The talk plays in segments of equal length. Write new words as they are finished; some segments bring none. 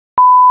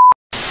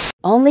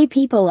Only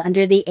people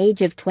under the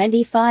age of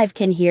 25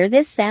 can hear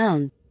this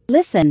sound.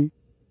 Listen.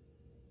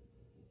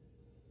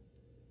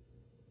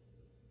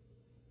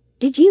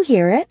 Did you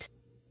hear it?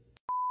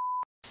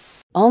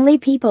 Only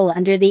people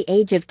under the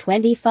age of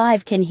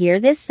 25 can hear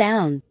this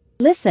sound.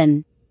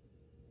 Listen.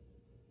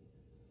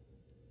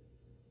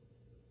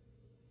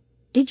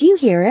 Did you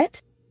hear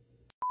it?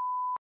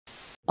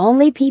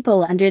 Only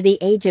people under the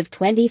age of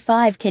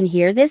 25 can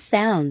hear this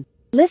sound.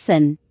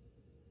 Listen.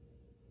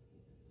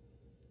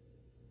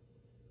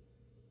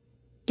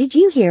 Did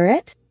you hear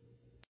it?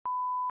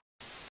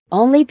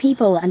 Only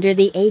people under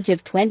the age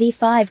of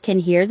 25 can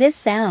hear this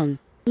sound.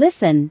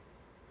 Listen.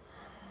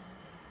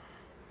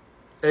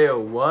 Ew,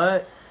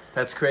 what?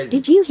 That's crazy.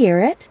 Did you hear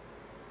it?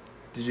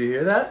 Did you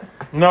hear that?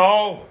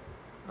 No!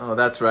 Oh,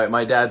 that's right,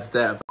 my dad's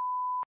deaf.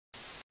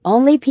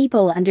 Only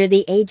people under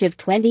the age of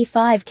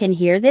 25 can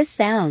hear this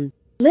sound.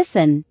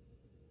 Listen.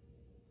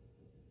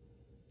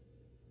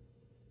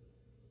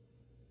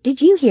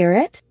 Did you hear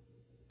it?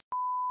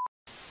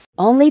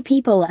 Only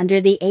people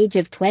under the age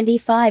of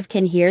 25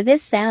 can hear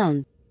this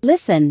sound.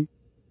 Listen.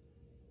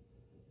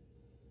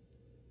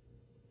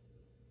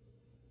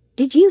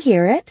 Did you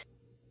hear it?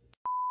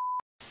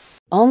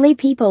 Only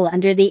people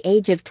under the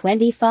age of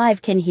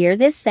 25 can hear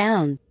this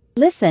sound.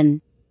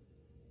 Listen.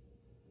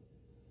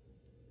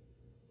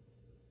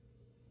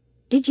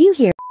 Did you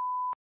hear?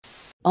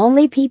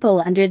 Only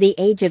people under the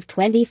age of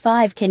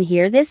 25 can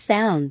hear this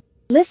sound.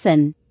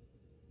 Listen.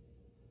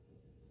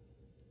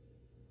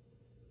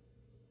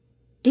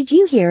 Did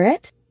you hear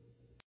it?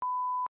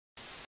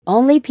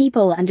 Only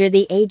people under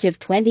the age of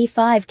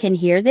 25 can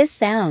hear this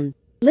sound.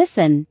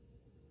 Listen.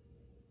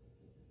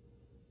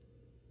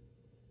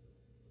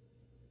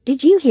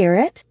 Did you hear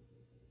it?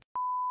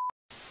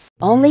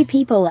 Only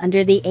people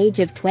under the age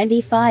of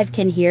 25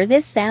 can hear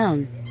this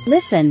sound.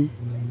 Listen.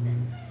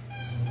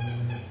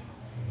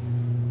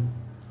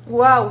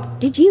 Wow.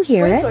 Did you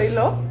hear ¿Puedes it?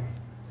 oírlo?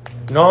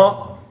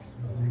 No!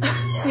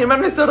 Mi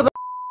hermano es sordo.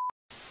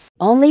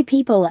 Only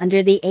people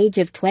under the age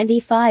of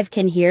 25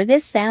 can hear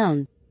this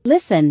sound.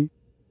 Listen.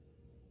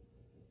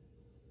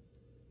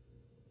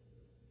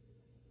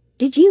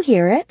 Did you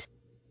hear it?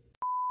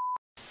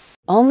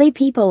 Only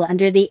people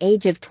under the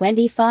age of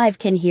 25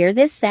 can hear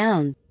this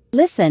sound.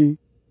 Listen.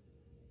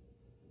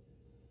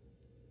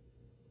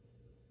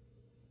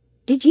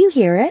 Did you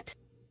hear it?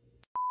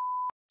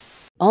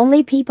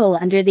 Only people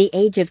under the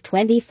age of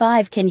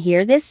 25 can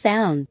hear this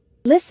sound.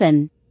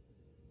 Listen.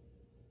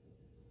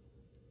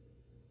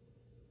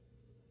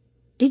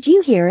 Did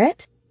you hear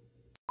it?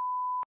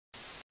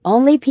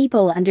 Only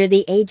people under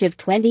the age of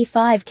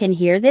 25 can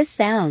hear this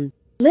sound.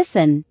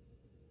 Listen.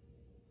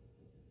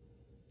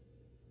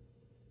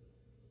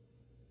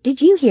 Did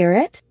you hear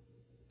it?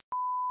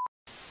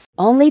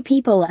 Only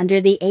people under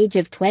the age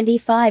of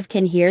 25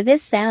 can hear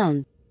this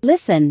sound.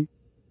 Listen.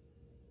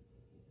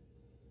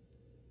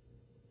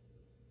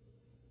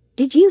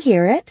 Did you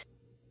hear it?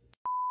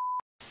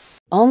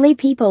 Only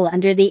people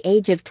under the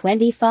age of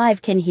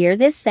 25 can hear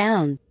this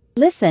sound.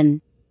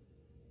 Listen.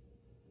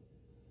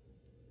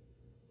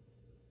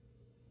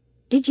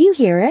 Did you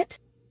hear it?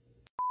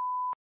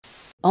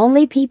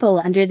 Only people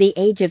under the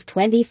age of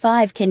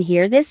 25 can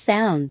hear this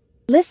sound.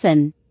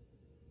 Listen.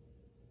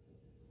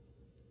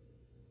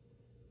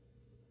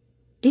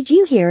 Did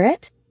you hear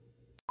it?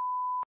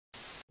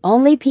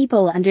 Only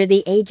people under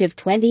the age of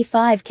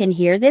 25 can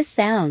hear this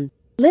sound.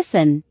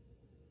 Listen.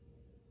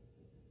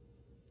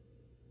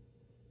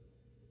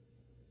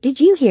 Did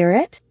you hear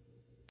it?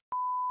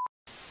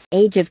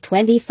 Age of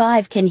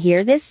 25 can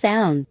hear this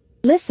sound.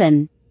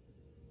 Listen.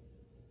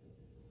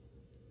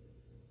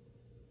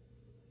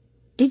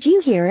 Did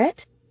you hear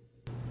it?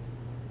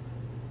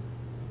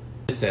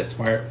 What is this?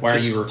 Why are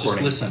you recording?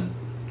 Just listen.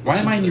 Why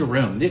am I in your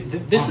room?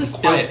 This is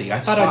quiet. filthy. I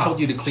thought I told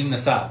you to clean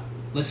this up.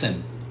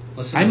 Listen.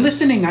 Listen. I'm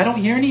listening. I don't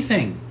hear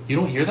anything. You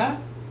don't hear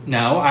that?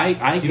 No,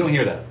 You don't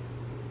hear that?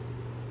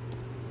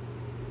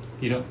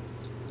 You don't?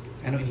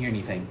 I don't hear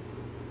anything.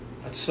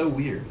 That's so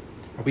weird.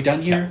 Are we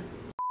done here?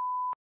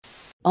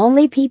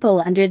 Only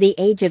people under the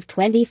age of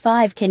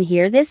 25 can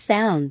hear this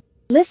sound.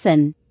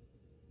 Listen.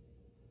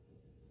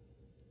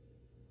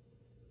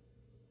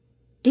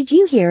 Did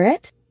you hear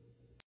it?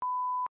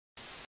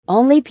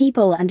 Only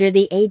people under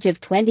the age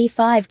of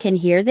 25 can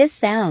hear this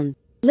sound.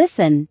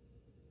 Listen.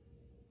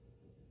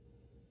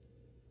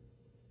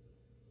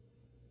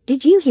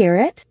 Did you hear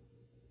it?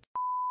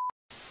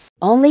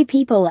 Only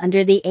people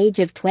under the age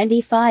of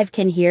 25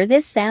 can hear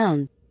this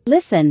sound.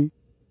 Listen.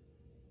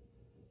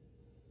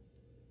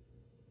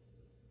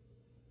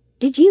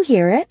 Did you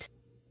hear it?